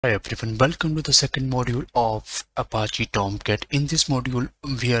Hi everyone, welcome to the second module of Apache Tomcat. In this module,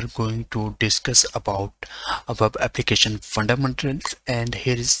 we are going to discuss about web application fundamentals, and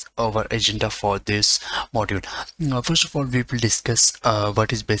here is our agenda for this module. First of all, we will discuss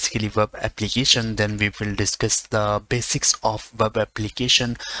what is basically web application. Then we will discuss the basics of web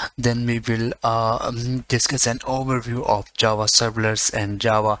application. Then we will discuss an overview of Java servlets and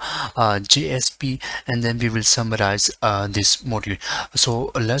Java JSP, and then we will summarize this module.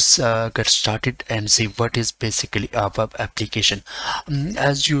 So let's get started and see what is basically a web application.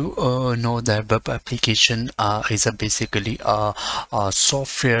 As you know, that web application is basically a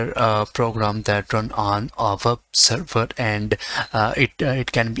software program that run on a web server, and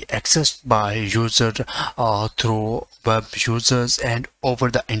it can be accessed by user through web users and over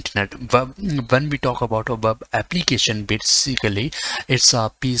the internet. When we talk about a web application, basically it's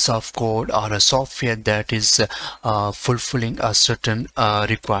a piece of code or a software that is fulfilling a certain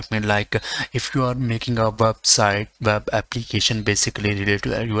requirement. Like if you are making a web application basically related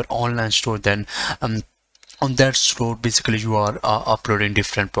to your online store, then on that store basically you are uploading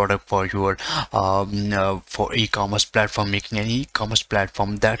different product for your for e-commerce platform, making an e-commerce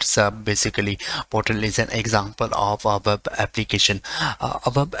platform. That's basically portal is an example of a web application.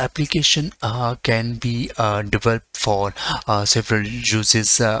 A web application can be developed for several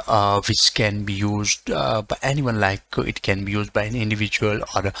uses, which can be used by anyone. Like it can be used by an individual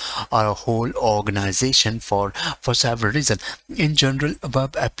or a whole organization for several reasons. In general, a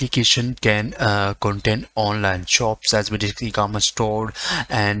web application can contain online shops, as well as e-commerce store,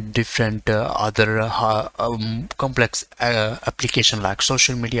 and different other complex application like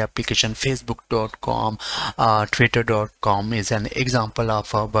social media application. Facebook.com, Twitter.com is an example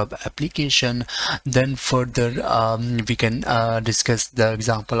of a web application. Then further we can discuss the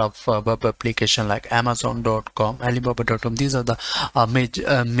example of web application like Amazon.com, Alibaba.com. These are the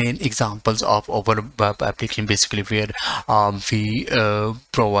main examples of our web application, basically where we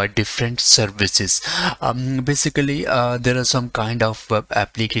provide different services. Basically there are some kind of web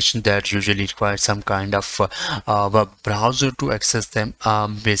application that usually require some kind of web browser to access them.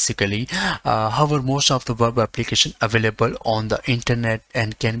 Basically however, most of the web application available on the internet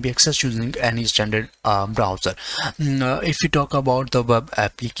and can be accessed using any standard browser. If we talk about the web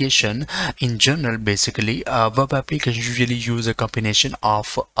application in general, basically web application usually use a combination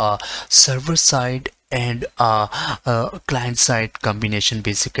of server side and client side combination.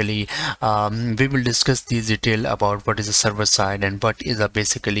 Basically we will discuss these detail about what is a server side and what is a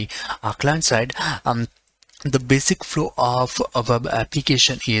basically a client side. The basic flow of a web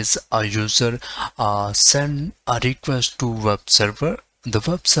application is a user send a request to web server. The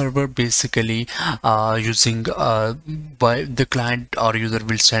web server basically using by the client or user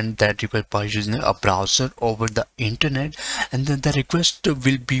will send that request by using a browser over the internet, and then the request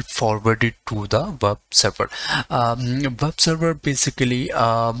will be forwarded to the web server. Web server basically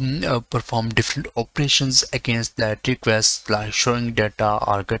perform different operations against that request, like showing data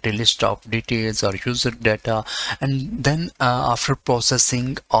or get a list of details or user data, and then after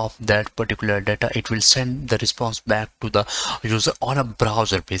processing of that particular data, it will send the response back to the user on a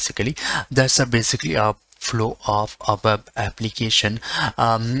browser. Basically that's basically a flow of a web application.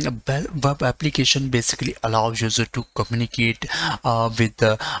 Web application basically allows user to communicate with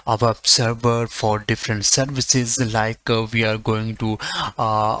a web server for different services, like we are going to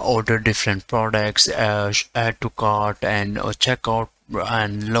order different products, add to cart, and check out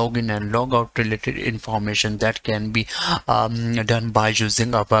and login and logout related information that can be done by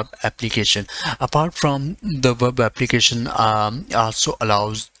using a web application. Apart from the web application also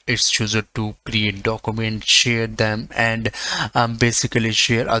allows its user to create documents, share them, and basically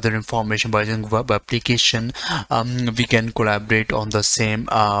share other information by using web application. We can collaborate on the same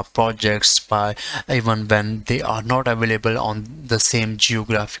projects by even when they are not available on the same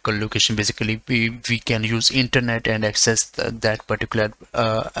geographical location. Basically we can use internet and access that particular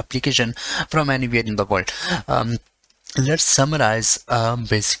application from anywhere in the world. Let's summarize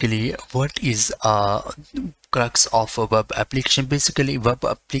basically what is crux of a web application. Basically web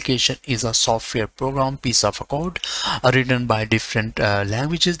application is a software program, piece of code written by different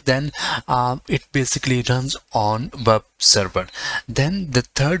languages. Then it basically runs on web server. Then the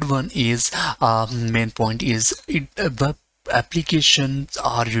third one is main point is web applications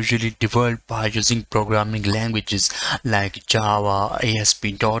are usually developed by using programming languages like Java,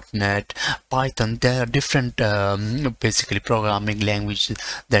 ASP.NET, Python. There are different basically programming languages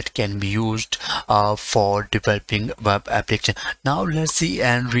that can be used for developing web application. Now let's see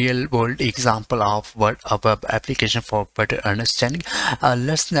a real world example of what a web application for better understanding.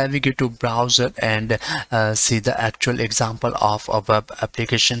 Let's navigate to browser and see the actual example of a web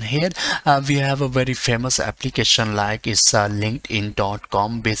application. Here we have a very famous application like it's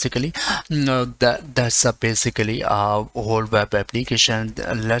linkedin.com. Basically that's basically a whole web application.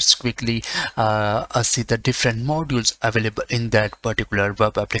 Let's quickly see the different modules available in that particular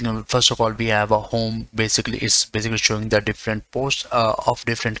web application. First of all, we have a home. Basically it's basically showing the different posts of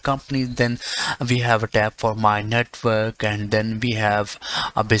different companies. Then we have a tab for my network, and then we have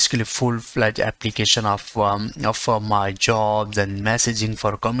basically full-fledged application of my jobs and messaging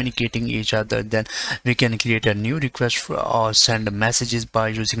for communicating each other. Then we can create a new request for, or send messages by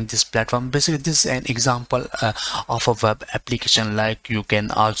using this platform. Basically this is an example of a web application. Like you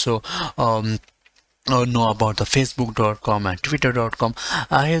can also know about the facebook.com and twitter.com.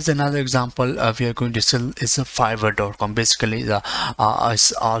 Here's another example we are going to see is a fiverr.com. Basically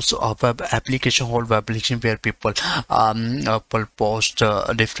it's also a web application, whole web application where people post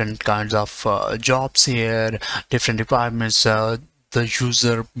different kinds of jobs here, different requirements. The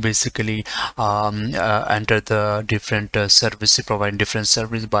user basically enter the different services, provide different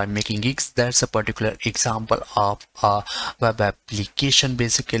services by making gigs. That's a particular example of a web application.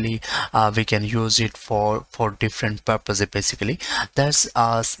 Basically we can use it for different purposes. Basically that's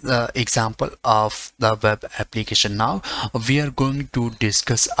the example of the web application. Now we are going to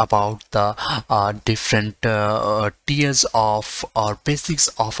discuss about the different tiers of or basics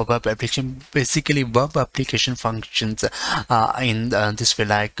of a web application. Basically web application functions in this way,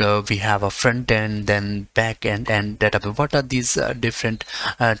 like we have a front end, then back end, and database. What are these different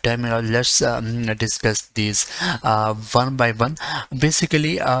terminals? Let's discuss these one by one.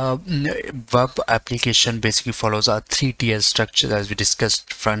 Basically web application basically follows a three-tier structure, as we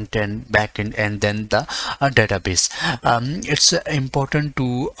discussed: front end, back end, and then the database. It's important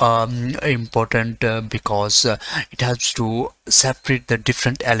because it helps to separate the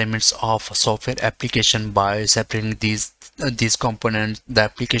different elements of software application. By separating these components, the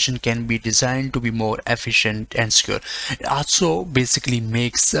application can be designed to be more efficient and secure. It also basically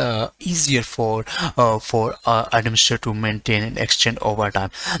makes easier for administrator to maintain and extend over time.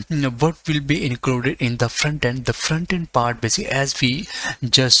 What will be included in the front end? The front end part, basically, as we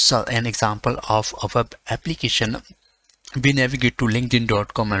just saw an example of a web application, we navigate to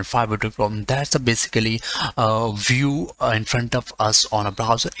linkedin.com and fiverr.com. That's a basically view in front of us on a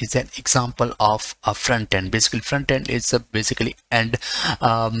browser is an example of a front end. Basically front end is a basically and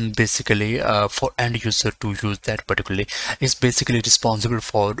for end user to use that particularly. Is basically responsible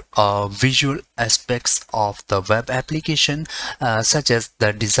for visual aspects of the web application, such as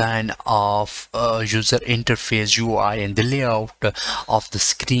the design of user interface, UI, and the layout of the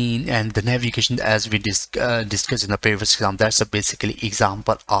screen and the navigation, as we discussed in the previous example. That's a basically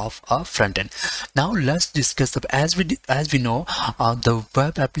example of a front end. Now let's discuss as we know the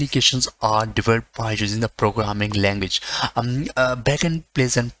web applications are developed by using the programming language. Backend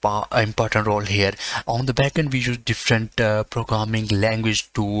plays an important role here. On the backend we use different programming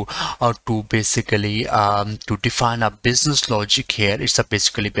language to basically to define a business logic. Here it's a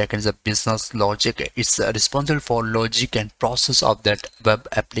basically backend is a business logic. It's responsible for logic and process of that web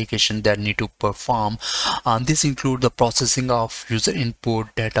application that need to perform. This include the processing of user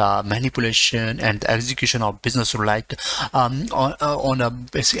input, data manipulation, and the execution of business rule. Like on a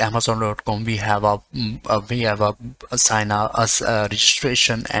basic Amazon.com, we have a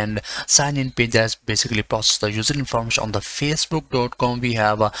registration and sign in page that's basically process the user information. On the Facebook.com, we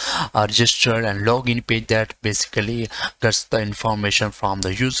have a register and login page that basically gets the information from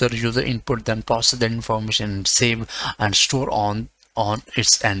the user input, then process the information and save and store on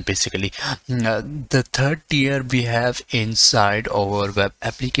its end. Basically the third tier we have inside our web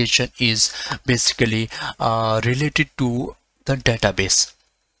application is basically related to the database.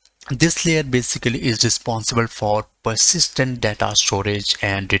 This layer basically is responsible for persistent data storage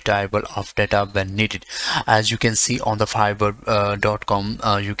and retrieval of data when needed. As you can see on the fiverr.com,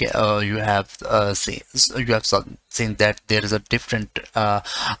 you have seen that there is a different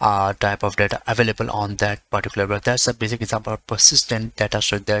type of data available on that particular web. That's a basic example of persistent data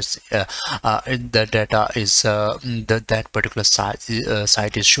storage. That's the data is that particular site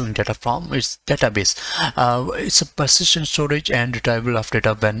is showing data from its database. It's a persistent storage and retrieval of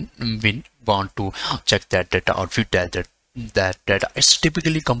data when we want to check that data or view that that data. It's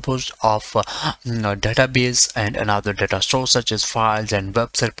typically composed of a database and another data source such as files and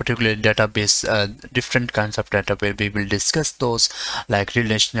website. Particularly database, different kinds of database, we will discuss those, like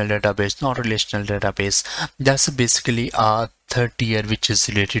relational database, non-relational database. That's basically a third tier which is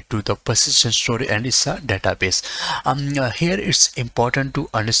related to the persistent storage and is a database. Here it's important to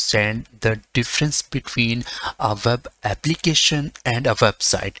understand the difference between a web application and a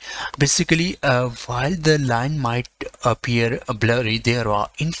website. Basically, while the line might appear blurry, there are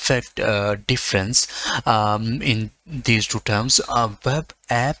in fact difference in these two terms. Web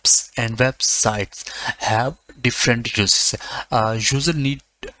apps and websites have different uses. User need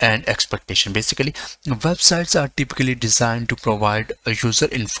and expectation. Basically, websites are typically designed to provide a user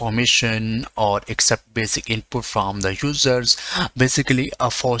information or accept basic input from the users. Basically,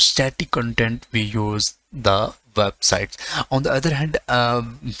 for static content we use the websites. On the other hand,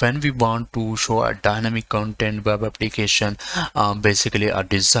 when we want to show a dynamic content, web application basically are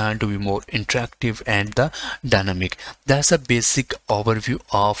designed to be more interactive and the dynamic. That's a basic overview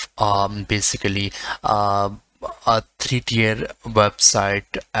of basically a three-tier website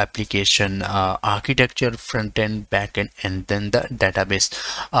application architecture: front end, back end, and then the database.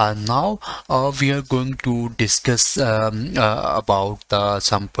 Now we are going to discuss about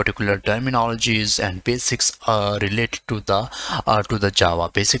some particular terminologies and basics related to the Java.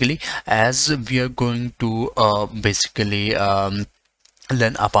 Basically, as we are going to basically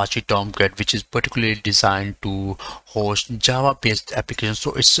learn Apache Tomcat, which is particularly designed to host Java-based applications.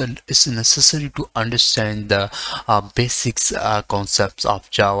 So it's necessary to understand the basics concepts of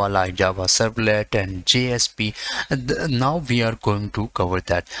Java, like Java Serlet and JSP. Now we are going to cover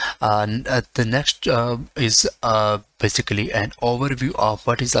that. The next is basically an overview of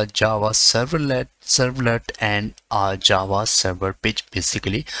what is a Java servlet and a Java server page,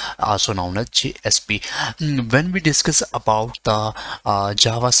 basically also known as JSP. When we discuss about the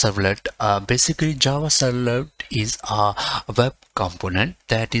Java servlet, basically Java servlet is a web component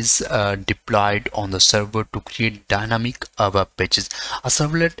that is deployed on the server to create dynamic web pages. A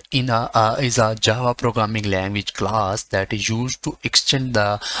servlet is a Java programming language class that is used to extend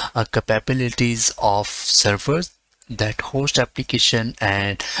the capabilities of servers that host application,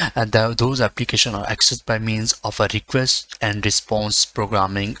 and those applications are accessed by means of a request and response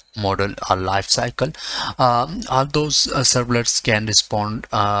programming model or life cycle. All those servlets can respond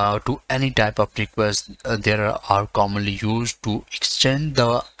to any type of request. They are commonly used to extend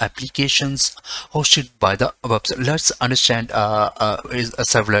the applications hosted by the website. Let's understand is a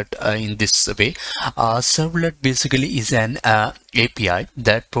servlet in this way. Servlet basically is an API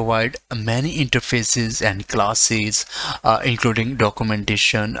that provide many interfaces and classes, including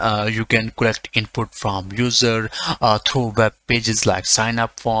documentation. You can collect input from user through web pages like sign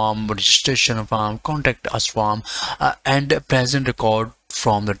up form, registration form, contact us form, and present record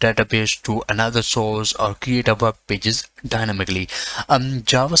from the database to another source, or create a web pages dynamically.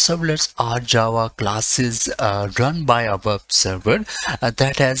 Java servlets are Java classes run by a web server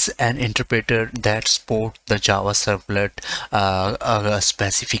that has an interpreter that supports the Java servlet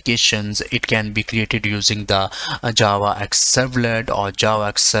specifications. It can be created using the Java X servlet or Java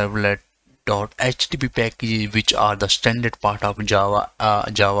X servlet .htp package, which are the standard part of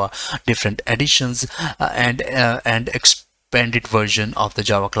Java different editions and expanded version of the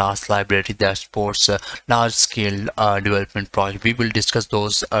Java class library that supports large-scale development project. We will discuss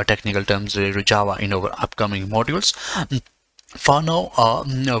those technical terms related to Java in our upcoming modules. For now,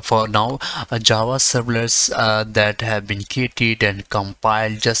 Java servlets that have been created and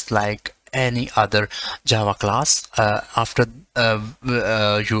compiled just like any other Java class. After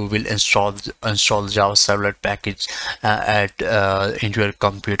you will install the Java servlet package into your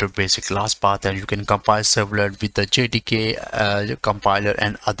computer basic class path, and you can compile servlet with the JDK compiler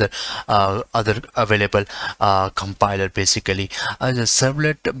and other available compiler. Basically, the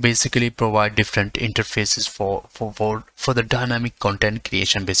servlet basically provide different interfaces for the dynamic content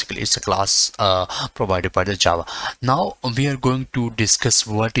creation. Basically, it's a class provided by the Java. Now we are going to discuss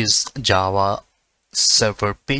what is Java server page.